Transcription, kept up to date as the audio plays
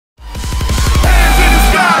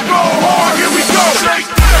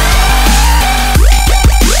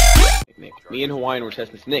Me and Hawaiian were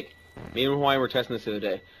testing this. Nick, me and Hawaiian were testing this the other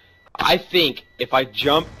day. I think if I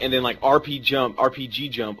jump and then like RPG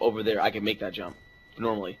jump over there, I can make that jump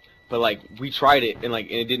normally. But like we tried it and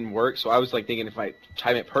it didn't work. So I was like thinking if I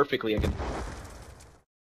time it perfectly, I can.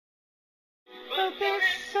 But there's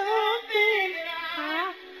something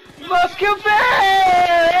I must confess.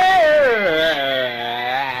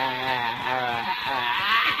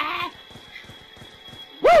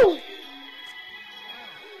 Woo!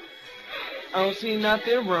 I don't see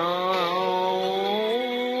nothing wrong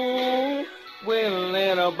with a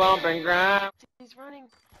little bump and grind. He's running.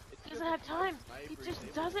 He doesn't have time. He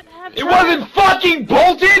just doesn't have time. It wasn't fucking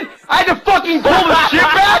bolted! I had to fucking pull the shit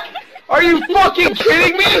back! Are you fucking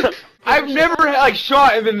kidding me? I've never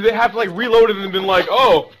shot and then they have to reload it and been like,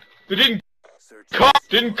 oh, they didn't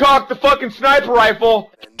cock the fucking sniper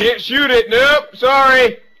rifle. Can't shoot it. Nope.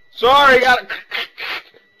 Sorry. Gotta.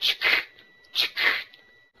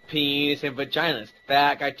 Penis and vaginas.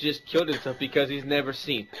 That guy just killed himself because he's never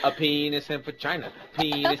seen a penis and vagina.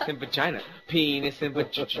 Penis and vagina. Penis and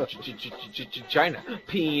vagina.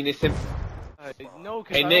 Penis and. No,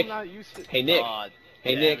 Hey Nick. I'm not used to... Hey Nick. Oh,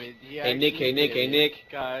 hey Nick. Hey Nick. Hey Nick. Hey Nick.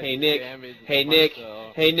 Hey Nick. Hey Nick.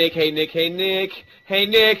 Hey Nick. Hey Nick. Hey Nick. Hey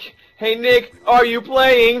Nick. Hey Nick. Are you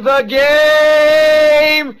playing the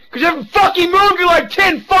game? Cause you haven't fucking moved in like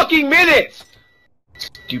 10 fucking minutes.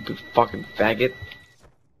 Stupid fucking faggot.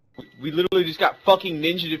 We literally just got fucking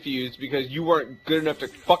ninja defused because you weren't good enough to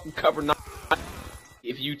fucking cover 9.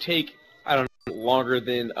 If you take, I don't know, longer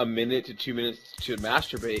than a minute to 2 minutes to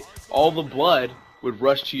masturbate, all the blood would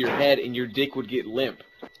rush to your head and your dick would get limp.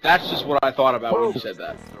 That's just what I thought about when you said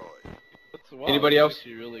that. Anybody else?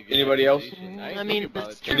 Anybody else? I mean,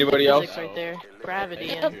 that's true. Anybody else? Physics right there. Gravity.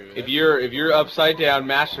 And... If you're upside down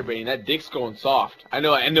masturbating, that dick's going soft. I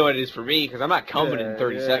know it is for me because I'm not coming in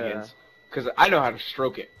 30 seconds. Because I know how to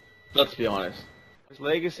stroke it. Let's be honest. Miss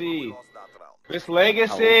Legacy. Miss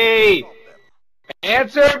Legacy!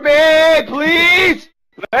 Answer me, please!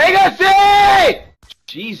 Legacy!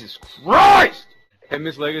 Jesus Christ! Hey,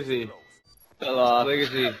 Miss Legacy. Hello.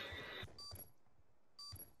 Legacy.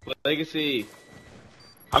 Legacy.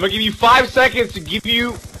 I'm gonna give you 5 seconds to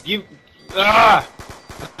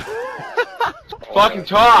fucking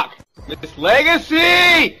talk! Miss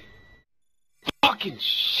Legacy! Fucking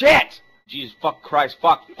shit! Jesus fuck Christ,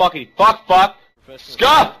 fuck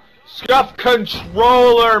Scuff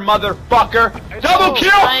controller, motherfucker! Double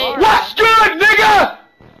kill! What's good, nigga?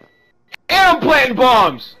 And I'm planting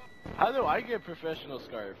bombs! How do I get professional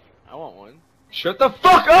scarf? I want one. Shut the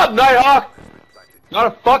fuck up, Nighthawk! Not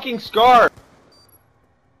a fucking scarf!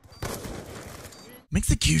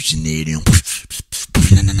 Execution needle.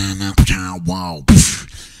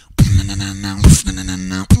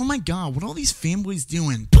 Oh my god, what are all these fanboys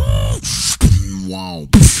doing? Wow.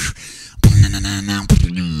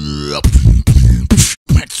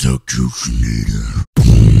 Execution needle.